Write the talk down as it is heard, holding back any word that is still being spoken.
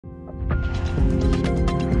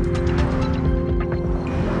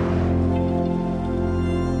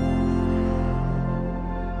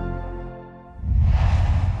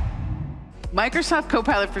Microsoft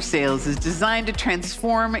Copilot for Sales is designed to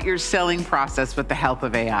transform your selling process with the help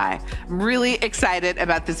of AI. I'm really excited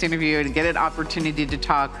about this interview and get an opportunity to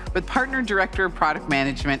talk with Partner Director of Product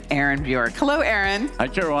Management, Aaron Bjork. Hello, Aaron. Hi,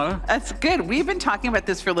 𝗬𝗲. That's good. We've been talking about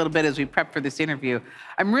this for a little bit as we prep for this interview.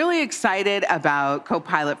 I'm really excited about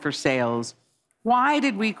Copilot for Sales. Why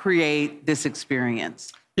did we create this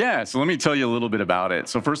experience? Yeah, so let me tell you a little bit about it.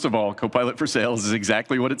 So first of all, Copilot for Sales is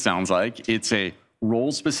exactly what it sounds like. It's a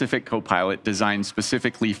role-specific Copilot designed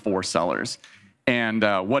specifically for sellers. And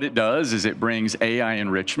what it does is it brings AI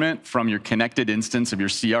enrichment from your connected instance of your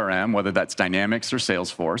CRM, whether that's Dynamics or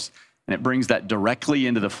Salesforce, and it brings that directly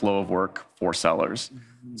into the flow of work for sellers.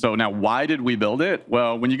 So now, why did we build it?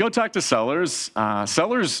 Well, when you go talk to sellers,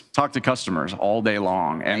 sellers talk to customers all day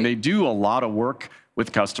long, and they do a lot of work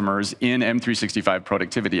with customers in M365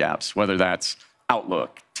 productivity apps, whether that's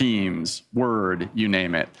Outlook, Teams, Word, you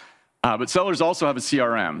name it. But sellers also have a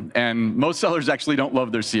CRM, and most sellers actually don't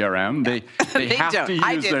love their CRM. They have to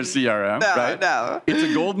use their CRM, right? No. It's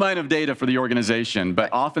a goldmine of data for the organization,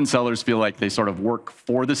 but often sellers feel like they sort of work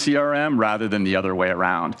for the CRM rather than the other way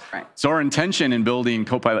around. Right. So our intention in building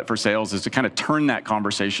Copilot for Sales is to kind of turn that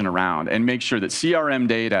conversation around and make sure that CRM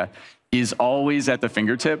data is always at the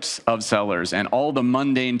fingertips of sellers, and all the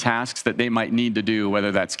mundane tasks that they might need to do,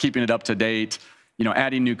 whether that's keeping it up to date,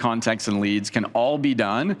 adding new contacts and leads, can all be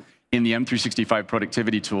done in the M365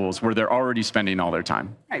 productivity tools where they're already spending all their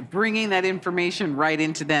time. Right, bringing that information right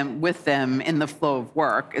into them, with them in the flow of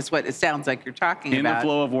work is what it sounds like you're talking about. In the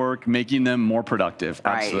flow of work, making them more productive,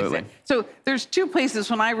 absolutely. Right. So there's two places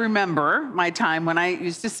when I remember my time when I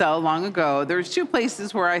used to sell long ago, there's two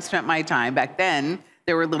places where I spent my time. Back then,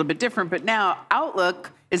 they were a little bit different, but now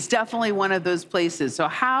Outlook is definitely one of those places. So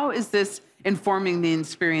how is this informing the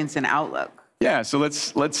experience in Outlook? Yeah, so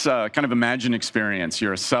let's kind of imagine experience.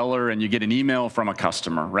 You're a seller and you get an email from a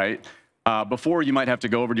customer, right? Before, you might have to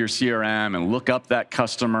go over to your CRM and look up that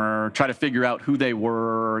customer, try to figure out who they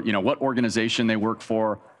were, what organization they work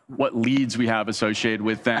for, what leads we have associated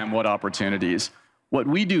with them, what opportunities. What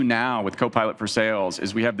we do now with Copilot for Sales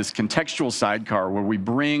is we have this contextual sidecar where we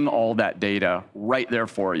bring all that data right there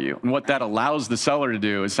for you. And what that allows the seller to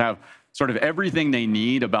do is have sort of everything they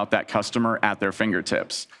need about that customer at their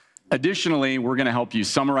fingertips. Additionally, we're going to help you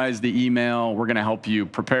summarize the email. We're going to help you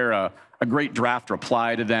prepare a great draft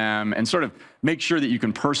reply to them and sort of make sure that you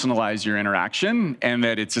can personalize your interaction and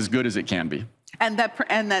that it's as good as it can be. And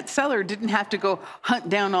that seller didn't have to go hunt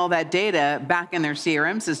down all that data back in their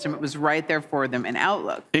CRM system. It was right there for them in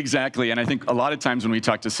Outlook. Exactly. And I think a lot of times when we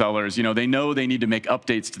talk to sellers, they know they need to make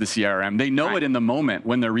updates to the CRM. They know it in the moment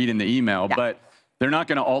when they're reading the email, but they're not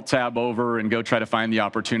going to Alt-tab over and go try to find the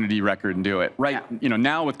opportunity record and do it. Right. Yeah.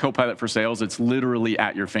 Now with Copilot for Sales, it's literally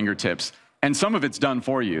at your fingertips. And some of it's done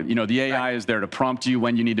for you. The AI is there to prompt you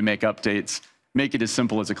when you need to make updates. Make it as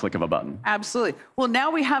simple as a click of a button. Absolutely. Well, now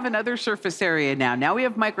we have another surface area now. Now we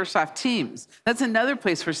have Microsoft Teams. That's another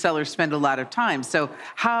place where sellers spend a lot of time. So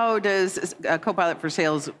how does Copilot for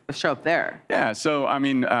Sales show up there? Yeah, so I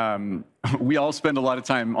mean, we all spend a lot of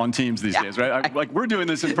time on Teams these days, right? Like we're doing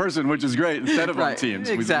this in person, which is great, instead of on Teams.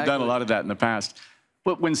 Exactly. We've done a lot of that in the past.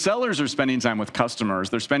 But when sellers are spending time with customers,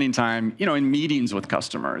 they're spending time, in meetings with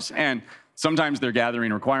customers. And sometimes they're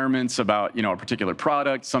gathering requirements about, a particular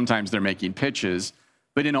product. Sometimes they're making pitches.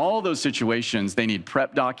 But in all those situations, they need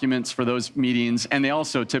prep documents for those meetings. And they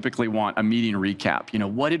also typically want a meeting recap.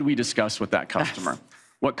 What did we discuss with that customer?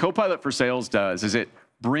 What Copilot for Sales does is it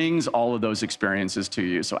brings all of those experiences to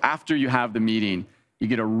you. So after you have the meeting, you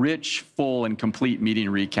get a rich, full, and complete meeting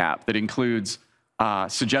recap that includes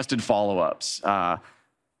suggested follow-ups,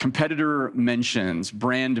 competitor mentions,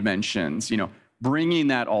 brand mentions, bringing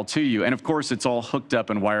that all to you. And of course, it's all hooked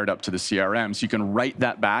up and wired up to the CRM. So you can write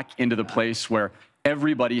that back into the place where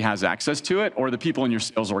everybody has access to it, or the people in your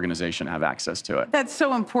sales organization have access to it. That's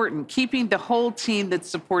so important, keeping the whole team that's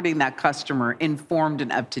supporting that customer informed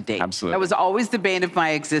and up to date. Absolutely. That was always the bane of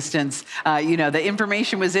my existence. The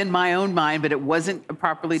information was in my own mind, but it wasn't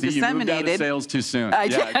properly disseminated. You moved out of sales too soon.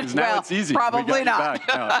 Yeah, because now it's easy. Probably not.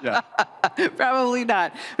 Probably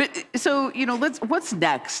not. But so, what's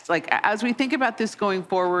next? Like, as we think about this going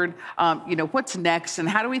forward, what's next, and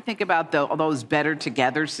how do we think about those better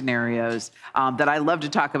together scenarios that I love to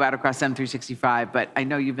talk about across M365, but I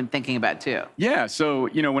know you've been thinking about too. Yeah, so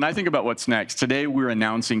when I think about what's next, today we're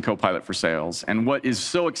announcing Copilot for Sales. And what is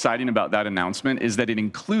so exciting about that announcement is that it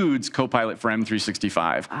includes Copilot for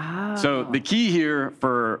M365. Oh. So the key here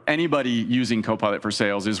for anybody using Copilot for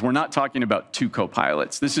Sales is we're not talking about two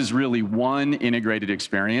Copilots. This is really one integrated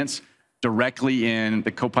experience directly in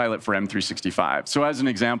the Copilot for M365. So as an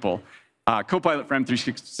example, Copilot for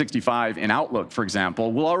M365 in Outlook, for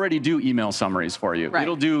example, will already do email summaries for you. Right.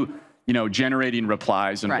 It'll do, generating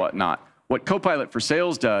replies and whatnot. What Copilot for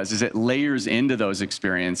Sales does is it layers into those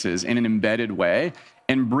experiences in an embedded way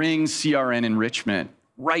and brings CRM enrichment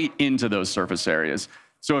right into those surface areas.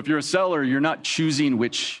 So if you're a seller, you're not choosing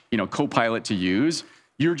which Copilot to use.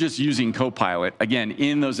 You're just using Copilot, again,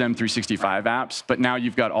 in those M365 apps, but now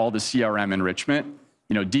you've got all the CRM enrichment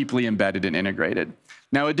deeply embedded and integrated.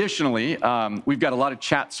 Now, additionally, we've got a lot of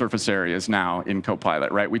chat surface areas now in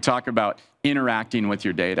Copilot, right? We talk about interacting with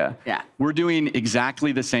your data. Yeah. We're doing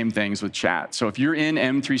exactly the same things with chat. So if you're in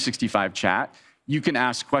M365 chat, you can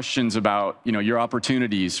ask questions about your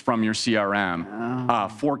opportunities from your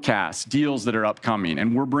CRM, forecasts, deals that are upcoming,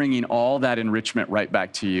 and we're bringing all that enrichment right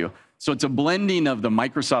back to you. So it's a blending of the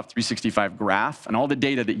Microsoft 365 graph and all the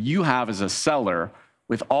data that you have as a seller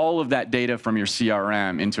with all of that data from your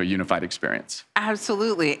CRM into a unified experience.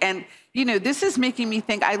 Absolutely. And, this is making me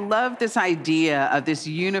think, I love this idea of this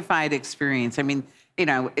unified experience. I mean,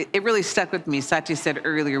 it really stuck with me. Satya said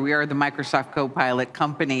earlier, we are the Microsoft Copilot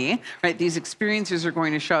company, right? These experiences are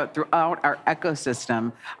going to show up throughout our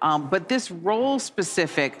ecosystem. But this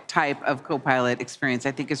role-specific type of Copilot experience,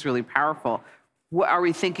 I think, is really powerful. Are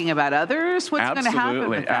we thinking about others? What's going to happen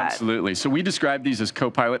with that? Absolutely. So we describe these as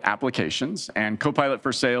Copilot applications, and Copilot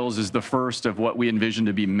for Sales is the first of what we envision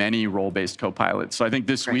to be many role-based Copilots. So I think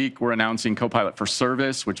this week we're announcing Copilot for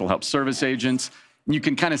Service, which will help service agents. You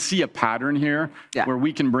can kind of see a pattern here where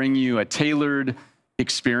we can bring you a tailored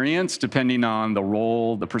experience depending on the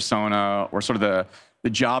role, the persona, or sort of the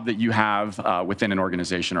job that you have within an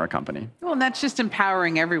organization or a company. Well, and that's just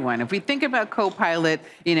empowering everyone. If we think about Copilot,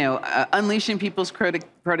 unleashing people's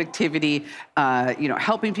productivity,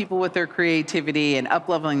 helping people with their creativity and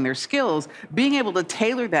up-leveling their skills, being able to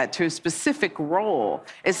tailor that to a specific role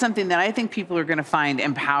is something that I think people are going to find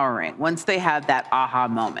empowering once they have that aha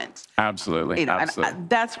moment. Absolutely. Absolutely. And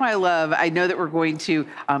that's why I know that we're going to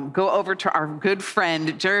go over to our good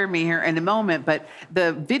friend Jeremy here in a moment, but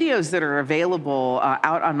the videos that are available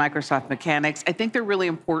out on Microsoft Mechanics, I think they're really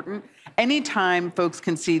important. Anytime folks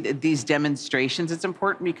can see these demonstrations, it's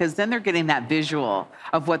important because then they're getting that visual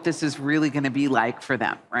of what this is really going to be like for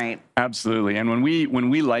them, right? Absolutely. And when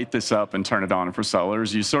we light this up and turn it on for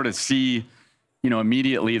sellers, you sort of see,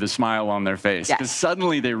 immediately the smile on their face because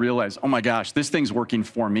suddenly they realize, oh my gosh, this thing's working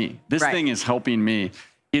for me. This thing is helping me.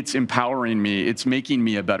 It's empowering me. It's making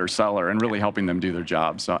me a better seller and really helping them do their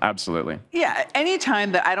job. So absolutely. Yeah.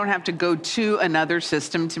 Anytime that I don't have to go to another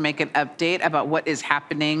system to make an update about what is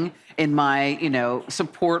happening in my,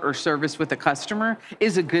 support or service with a customer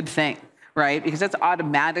is a good thing. Right? Because that's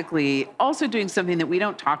automatically also doing something that we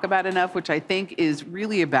don't talk about enough, which I think is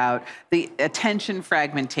really about the attention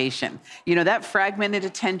fragmentation. That fragmented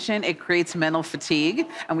attention, it creates mental fatigue,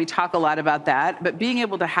 and we talk a lot about that. But being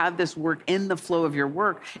able to have this work in the flow of your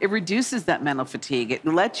work, it reduces that mental fatigue. It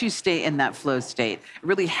lets you stay in that flow state. It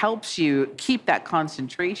really helps you keep that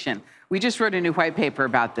concentration. We just wrote a new white paper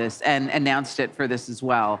about this and announced it for this as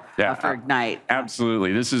well, for Ignite.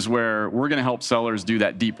 Absolutely. This is where we're going to help sellers do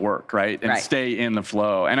that deep work, right? And stay in the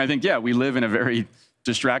flow. And I think, we live in a very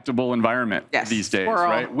distractible environment these days,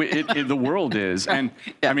 right? The world is. And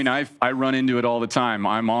I mean, I run into it all the time.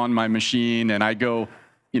 I'm on my machine and I go,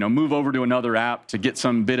 move over to another app to get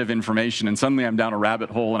some bit of information, and suddenly I'm down a rabbit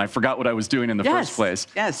hole and I forgot what I was doing in the first place.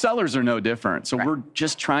 Sellers are no different. So we're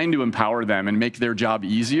just trying to empower them and make their job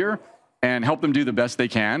easier and help them do the best they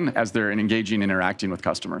can as they're engaging and interacting with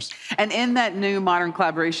customers. And in that new modern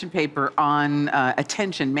collaboration paper on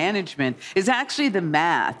attention management is actually the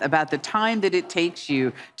math about the time that it takes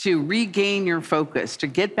you to regain your focus, to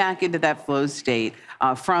get back into that flow state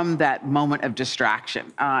from that moment of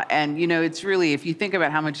distraction. And, it's really, if you think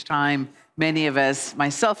about how much time many of us,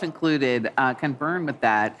 myself included, can burn with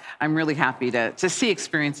that, I'm really happy to see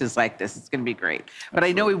experiences like this. It's going to be great. But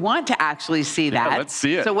I know we want to actually see that. Let's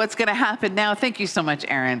see it. So what's going to happen now? Thank you so much,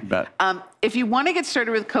 Aaron. Bet. If you want to get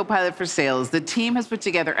started with Copilot for Sales, the team has put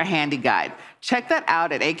together a handy guide. Check that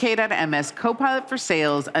out at ak.ms Copilot for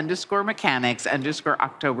Sales _mechanics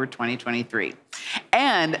 _October 2023.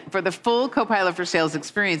 And for the full Copilot for Sales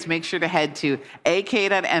experience, make sure to head to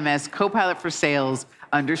ak.ms Copilot for Sales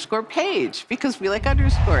 _page because we like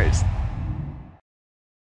underscores.